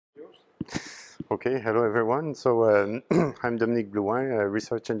Okay, hello everyone. So I'm Dominique Blouin, a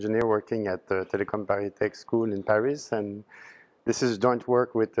research engineer working at the Telecom Paris School in Paris, and this is joint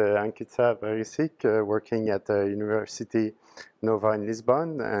work with Ankica Barisic, working at University Nova in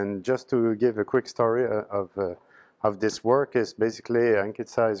Lisbon. And just to give a quick story of this work is basically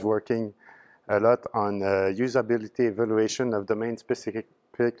Ankica is working a lot on usability evaluation of domain-specific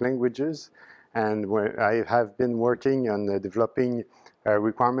languages, and I have been working on developing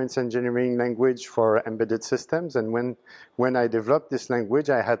requirements engineering language for embedded systems. And when I developed this language,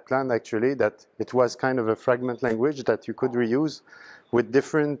 I had planned actually that it was kind of a fragment language that you could reuse with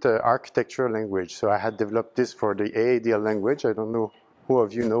different architecture language. So I had developed this for the AADL language. I don't know who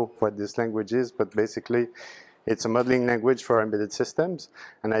of you know what this language is, but basically it's a modeling language for embedded systems.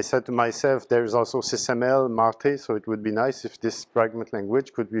 And I said to myself, there's also SysML, Marte, so it would be nice if this fragment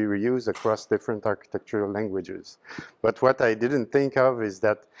language could be reused across different architectural languages. But what I didn't think of is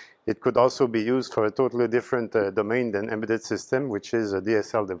that it could also be used for a totally different domain than embedded system, which is a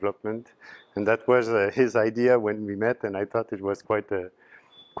DSL development. And that was his idea when we met, and I thought it was quite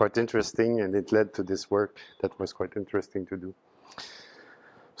interesting, and it led to this work that was quite interesting to do.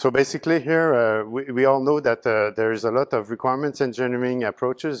 So basically here, we all know that there is a lot of requirements engineering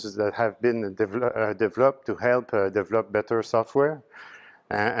approaches that have been developed to help develop better software.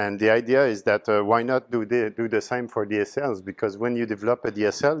 And the idea is that why not do the same for DSLs? Because when you develop a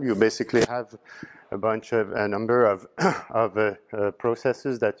DSL, you basically have a number of,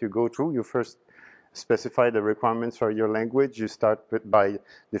 processes that you go through. You first specify the requirements for your language. You start by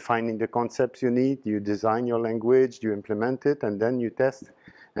defining the concepts you need. You design your language, you implement it, and then you test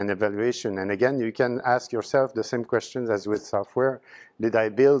and evaluation. And again, you can ask yourself the same questions as with software. Did I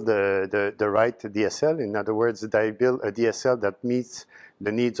build the right DSL? In other words, did I build a DSL that meets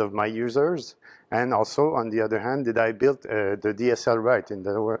the needs of my users? And also, on the other hand, did I build the DSL right? In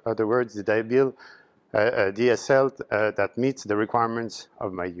other words, did I build a DSL that meets the requirements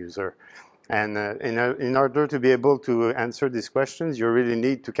of my user? And in order to be able to answer these questions, you really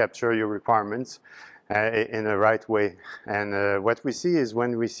need to capture your requirements in a right way. And what we see is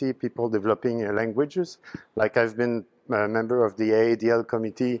when we see people developing languages, like I've been a member of the AADL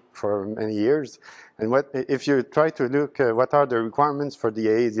committee for many years, and if you try to look what are the requirements for the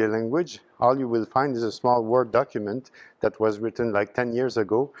AADL language, all you will find is a small Word document that was written like 10 years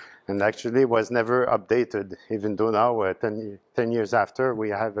ago and actually was never updated, even though now, 10 years after, we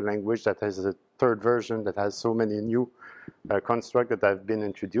have a language that has a third version that has so many new construct that have been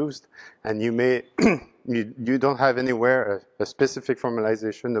introduced, and you may you don't have anywhere a specific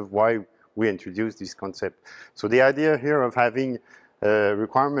formalization of why we introduced this concept. So the idea here of having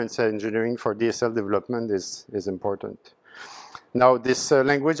requirements engineering for DSL development is important. Now, this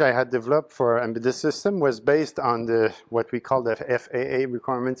language I had developed for embedded system was based on what we call the FAA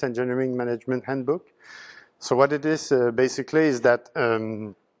Requirements Engineering Management Handbook. So what it is basically is that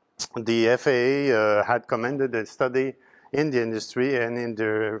the FAA had commended a study in the industry and in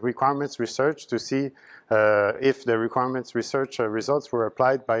the requirements research to see if the requirements research results were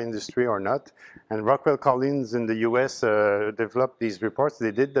applied by industry or not. And Rockwell Collins in the US developed these reports.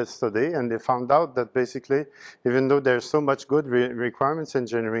 They did that study and they found out that basically, even though there's so much good requirements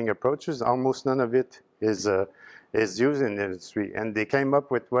engineering approaches, almost none of it is used in the industry. And they came up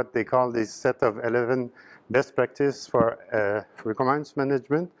with what they call this set of 11 best practice for requirements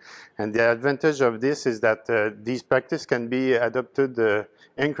management. And the advantage of this is that these practices can be adopted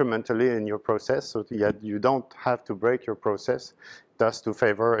incrementally in your process, so that you don't have to break your process, thus to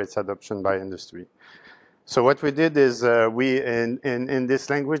favor its adoption by industry. So what we did is in this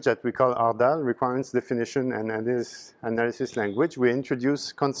language that we call RDAL, Requirements Definition and Analysis Language, we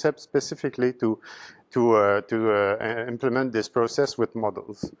introduce concepts specifically to implement this process with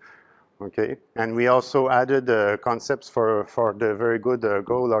models. Okay, and we also added concepts for the very good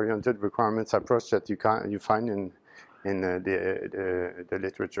goal-oriented requirements approach that you find in the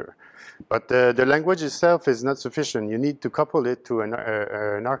literature. But the language itself is not sufficient. You need to couple it to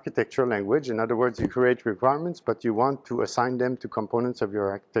an architecture language. In other words, you create requirements, but you want to assign them to components of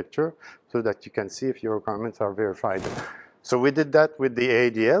your architecture so that you can see if your requirements are verified. So we did that with the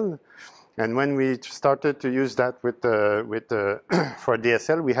ADL. And when we started to use that for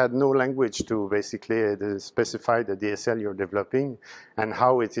DSL, we had no language to basically specify the DSL you're developing and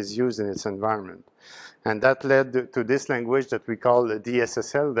how it is used in its environment. And that led to this language that we call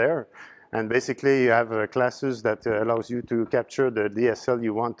DSSL there. And basically, you have classes that allows you to capture the DSL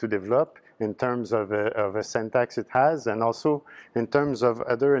you want to develop in terms of a syntax it has, and also in terms of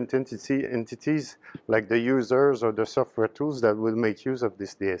other entities like the users or the software tools that will make use of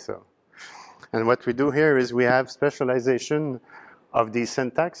this DSL. And what we do here is we have specialization of the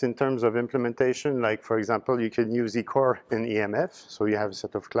syntax in terms of implementation. Like, for example, you can use eCore and EMF, so you have a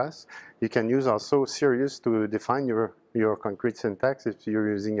set of class. You can use also Serious to define your concrete syntax if you're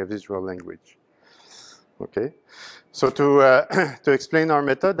using a visual language. Okay, so to explain our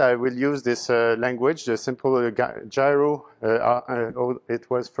method, I will use this language, the simple gyro. It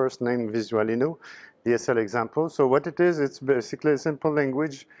was first named Visualino, DSL example. So what it is, it's basically a simple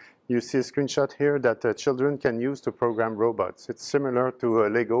language. You see a screenshot here that children can use to program robots. It's similar to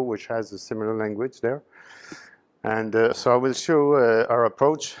Lego, which has a similar language there. And so I will show our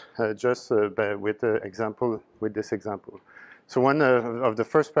approach just with this example. So one of the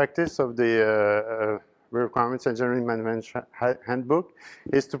first practice of the Requirements Engineering Management Handbook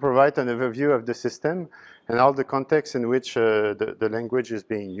is to provide an overview of the system and all the context in which the language is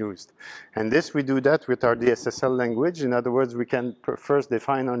being used. And this, we do that with our DSSL language. In other words, we can first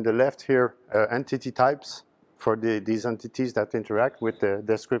define on the left here entity types for these entities that interact with the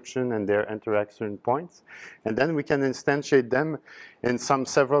description and their interaction points. And then we can instantiate them in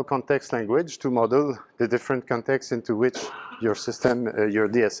several context language to model the different contexts into which your system, your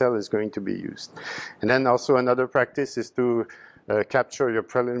DSL is going to be used. And then also another practice is to capture your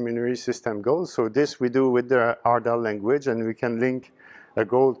preliminary system goals. So this we do with the RDAL language, and we can link a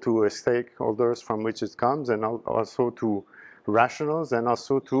goal to stakeholders from which it comes, and also to rationals, and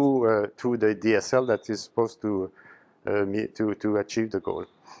also to the DSL that is supposed to achieve the goal.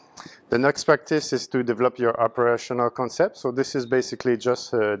 The next practice is to develop your operational concept. So this is basically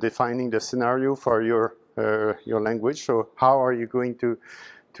just defining the scenario for your language. So how are you going to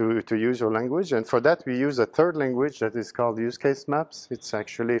use your language? And for that, we use a third language that is called use case maps. It's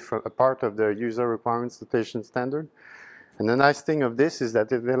actually a part of the user requirements notation standard. And the nice thing of this is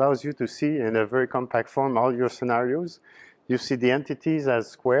that it allows you to see in a very compact form all your scenarios. You see the entities as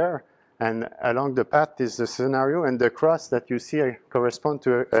square, and along the path is the scenario, and the cross that you see correspond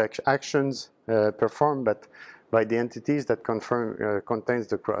to actions performed by the entities that contains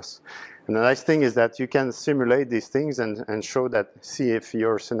the cross. And the nice thing is that you can simulate these things and see if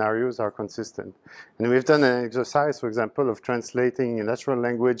your scenarios are consistent. And we've done an exercise, for example, of translating a natural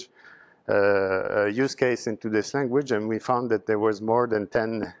language use case into this language, and we found that there was more than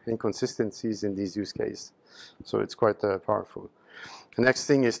 10 inconsistencies in these use cases. So it's quite powerful. The next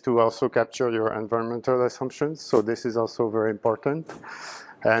thing is to also capture your environmental assumptions. So this is also very important.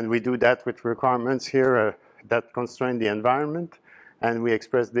 And we do that with requirements here that constrain the environment. And we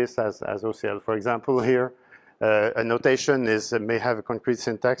express this as OCL. For example, here, a notation may have a concrete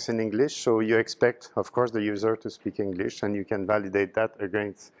syntax in English. So you expect, of course, the user to speak English. And you can validate that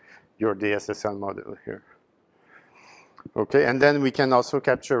against your DSSL model here. Okay, and then we can also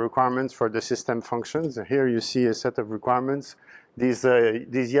capture requirements for the system functions. Here you see a set of requirements. These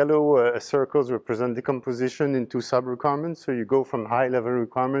yellow circles represent decomposition into sub-requirements. So you go from high-level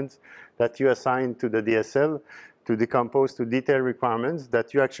requirements that you assign to the DSL to decompose to detailed requirements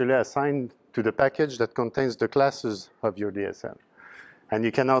that you actually assign to the package that contains the classes of your DSL. And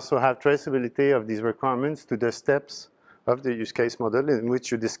you can also have traceability of these requirements to the steps of the use case model in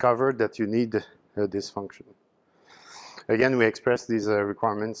which you discovered that you need this function. Again, we express these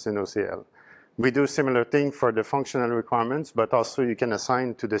requirements in OCL. We do similar thing for the functional requirements, but also you can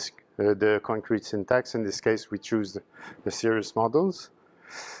assign to this, the concrete syntax. In this case, we choose the series models.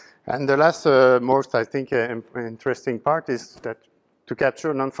 And the last, most, I think, interesting part is that to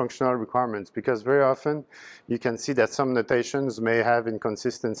capture non-functional requirements, because very often you can see that some notations may have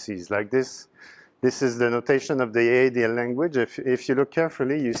inconsistencies. Like this is the notation of the AADL language. If you look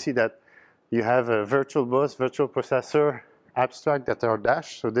carefully, you see that you have a virtual bus, virtual processor, abstract that are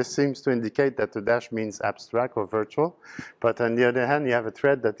dash. So this seems to indicate that the dash means abstract or virtual. But on the other hand, you have a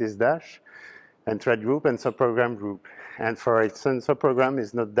thread that is dash, and thread group, and subprogram group. And for instance, subprogram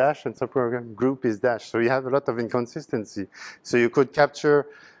is not dash, and subprogram group is dash. So you have a lot of inconsistency. So you could capture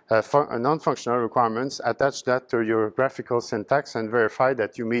non-functional requirements, attach that to your graphical syntax, and verify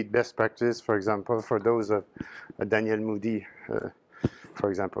that you meet best practice, for example, for those of Daniel Moody, for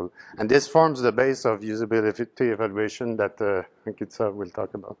example. And this forms the base of usability evaluation that Ankica will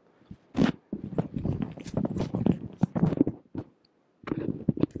talk about.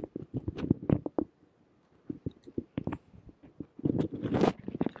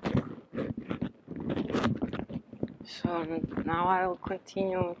 So now I will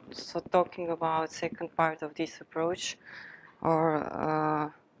continue talking about second part of this approach,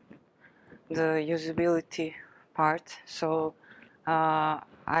 or the usability part. So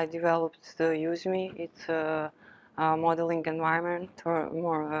I developed the UseMe. It's a modeling environment or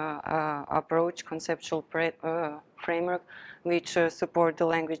more approach, conceptual framework, which support the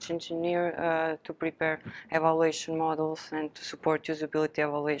language engineer to prepare evaluation models and to support usability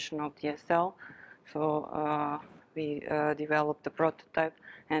evaluation of DSL. So we developed the prototype,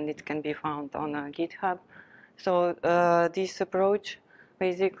 and it can be found on GitHub. So this approach,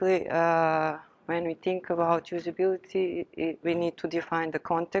 basically, when we think about usability, we need to define the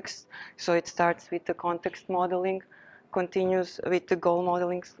context. So it starts with the context modeling, continues with the goal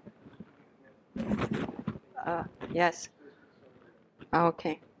modeling. Yes.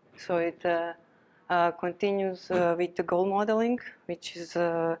 Okay. So it continues with the goal modeling, which is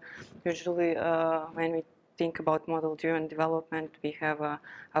usually when we think about model-driven development, we have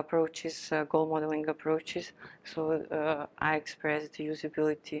approaches, goal modeling approaches. So I express the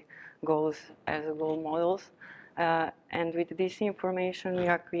usability goals as goal models. And with this information, we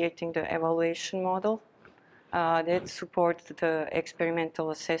are creating the evaluation model that supports the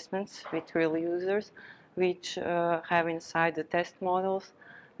experimental assessments with real users, which have inside the test models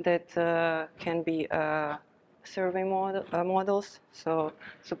that can be survey models, so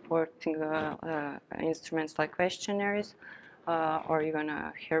supporting instruments like questionnaires or even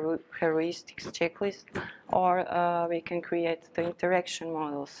a heuristics checklist, or we can create the interaction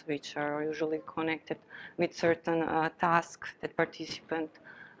models, which are usually connected with certain tasks that participant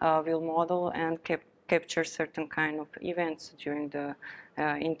will model and capture certain kind of events during the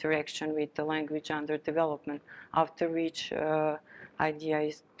interaction with the language under development, after which idea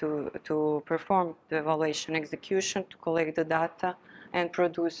is to perform the evaluation execution, to collect the data, and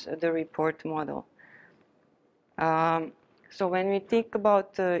produce the report model. So when we think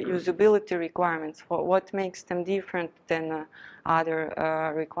about usability requirements, what makes them different than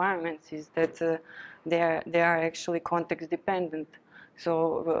other requirements is that they are actually context dependent.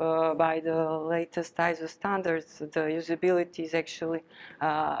 So by the latest ISO standards, the usability is actually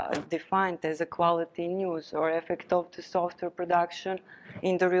defined as a quality in use or effect of the software production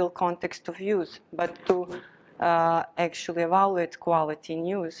in the real context of use. But to actually evaluate quality in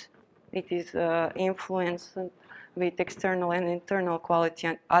use, it is influenced with external and internal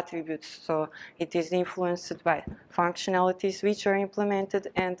quality attributes. So it is influenced by functionalities which are implemented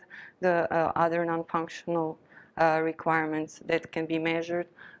and the other non-functional requirements that can be measured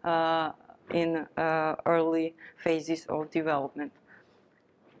in early phases of development.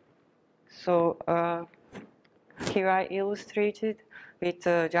 So here I illustrated with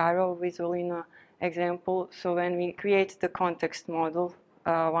gyro Visolino example. So when we create the context model,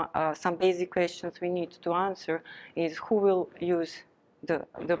 some basic questions we need to answer is who will use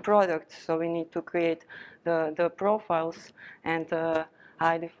the product. So we need to create the profiles, and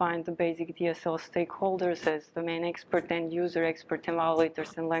I defined the basic DSL stakeholders as the main expert, end user, expert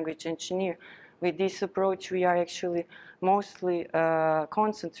evaluators, and language engineer. With this approach, we are actually mostly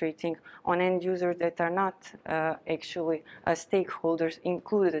concentrating on end users that are not actually stakeholders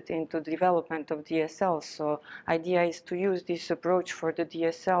included into the development of DSLs. So idea is to use this approach for the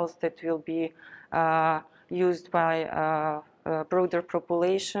DSLs that will be used by a broader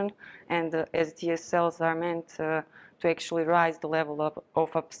population, and as DSLs are meant to actually rise the level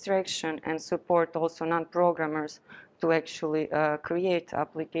of abstraction and support also non-programmers to actually create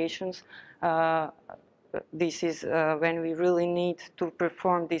applications. This is when we really need to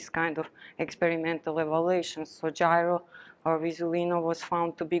perform this kind of experimental evaluations. So Gyro or Visolino was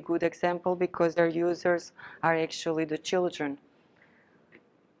found to be a good example because their users are actually the children.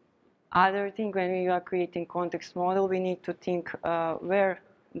 Other thing, when we are creating context model, we need to think where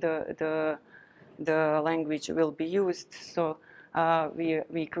the language will be used. So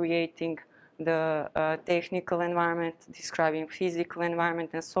we creating the technical environment, describing physical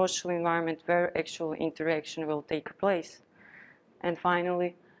environment and social environment where actual interaction will take place. And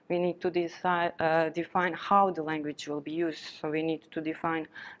finally, we need to define how the language will be used. So we need to define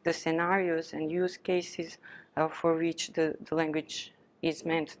the scenarios and use cases for which the language is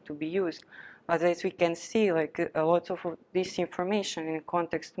meant to be used. But as we can see, like a lot of this information in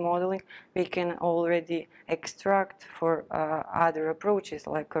context modeling, we can already extract for other approaches,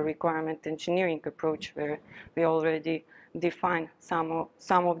 like a requirement engineering approach, where we already define some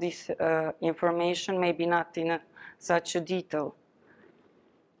of this information, maybe not in such a detail.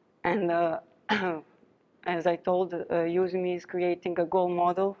 And as I told, USME is creating a goal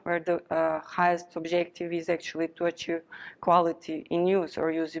model where the highest objective is actually to achieve quality in use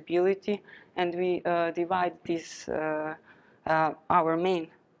or usability, and we divide this, our main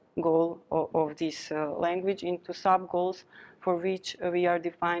goal of this language, into sub-goals for which we are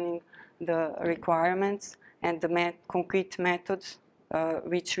defining the requirements and the concrete methods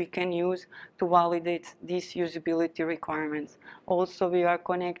which we can use to validate these usability requirements. Also, we are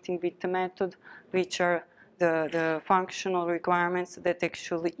connecting with the method, which are the functional requirements that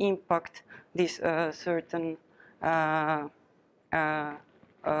actually impact this certain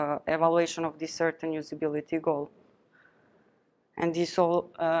evaluation of this certain usability goal. And this all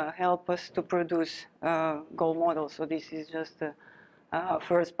help us to produce goal models. So this is just the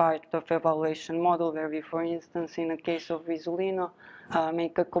first part of evaluation model where we, for instance, in the case of Visulino,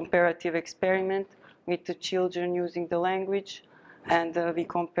 make a comparative experiment with the children using the language. And we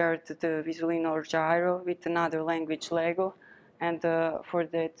compared the Visulino or Gyro with another language, Lego. And for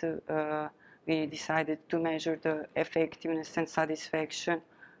that, we decided to measure the effectiveness and satisfaction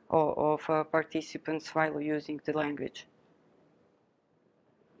of participants while using the language.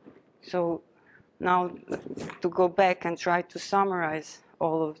 So now to go back and try to summarize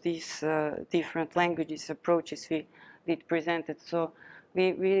all of these different languages approaches we presented. So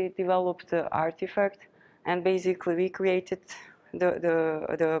we developed the artifact, and basically we created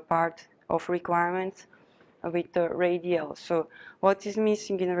the part of requirements with the radial. So what is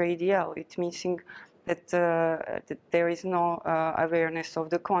missing in radial? It's missing that there is no awareness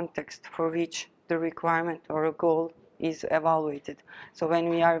of the context for which the requirement or a goal is evaluated. So when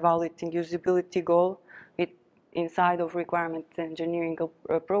we are evaluating usability goal, inside of requirement engineering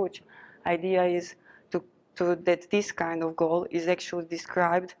approach, idea is that this kind of goal is actually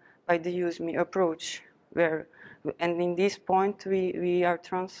described by the UseMe approach, and in this point we are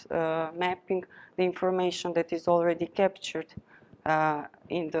mapping the information that is already captured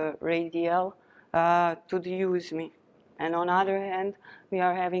in the radial to the UseMe. And on the other hand, we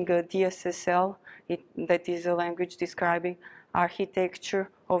are having a DSL, that is a language describing architecture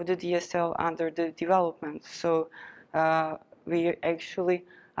of the DSL under the development. So we actually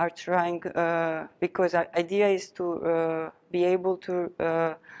are trying, because our idea is to be able to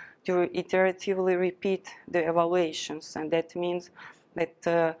iteratively repeat the evaluations, and that means that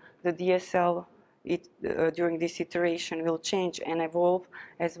the DSL during this iteration will change and evolve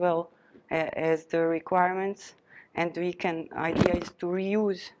as well as the requirements, and idea is to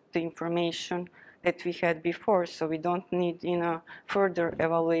reuse the information that we had before, so we don't need further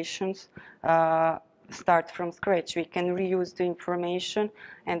evaluations start from scratch. We can reuse the information,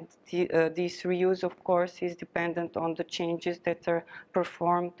 and this reuse, of course, is dependent on the changes that are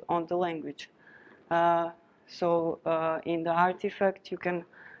performed on the language. So in the artifact, you can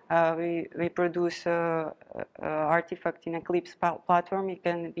we produce artifact in Eclipse platform. It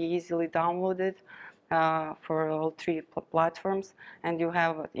can be easily downloaded for all three platforms, and you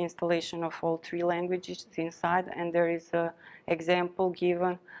have installation of all three languages inside, and there is an example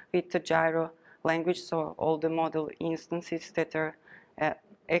given with the Gyro language, so all the model instances that are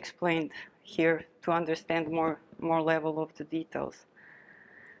explained here to understand more level of the details.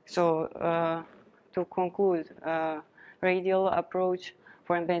 So to conclude, radial approach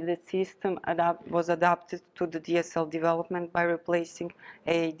for embedded system was adapted to the DSL development by replacing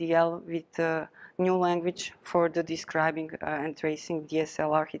ADL with a new language for the describing and tracing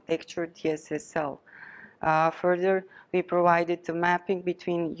DSL architecture, DSSL. Further, we provided the mapping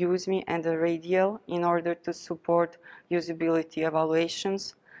between UseMe and the radial in order to support usability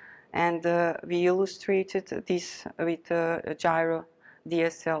evaluations, and we illustrated this with a Gyro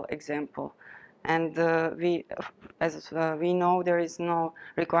DSL example. And as we know, there is no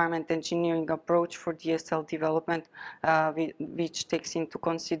requirement engineering approach for DSL development, which takes into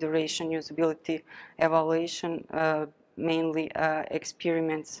consideration usability evaluation, mainly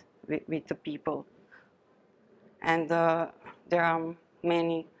experiments with the people. And there are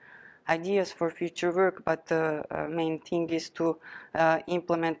many ideas for future work, but the main thing is to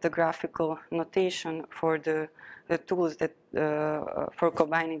implement the graphical notation for the tools that for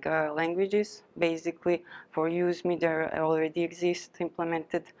combining languages. Basically, for UseMe, there already exists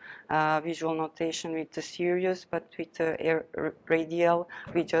implemented visual notation with the series, but with the radial,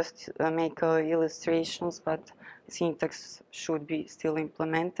 we just make illustrations, but syntax should be still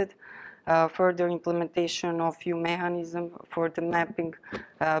implemented. Further implementation of view mechanism for the mapping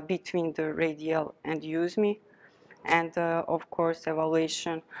between the radial and UseMe, and of course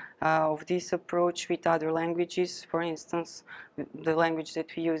evaluation of this approach with other languages. For instance, the language that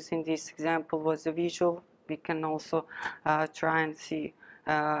we use in this example was a visual. We can also try and see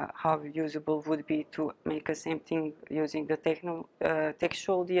how usable would be to make the same thing using the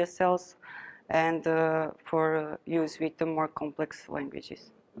textual DSLs, and for use with the more complex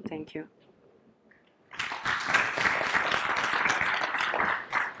languages. Thank you.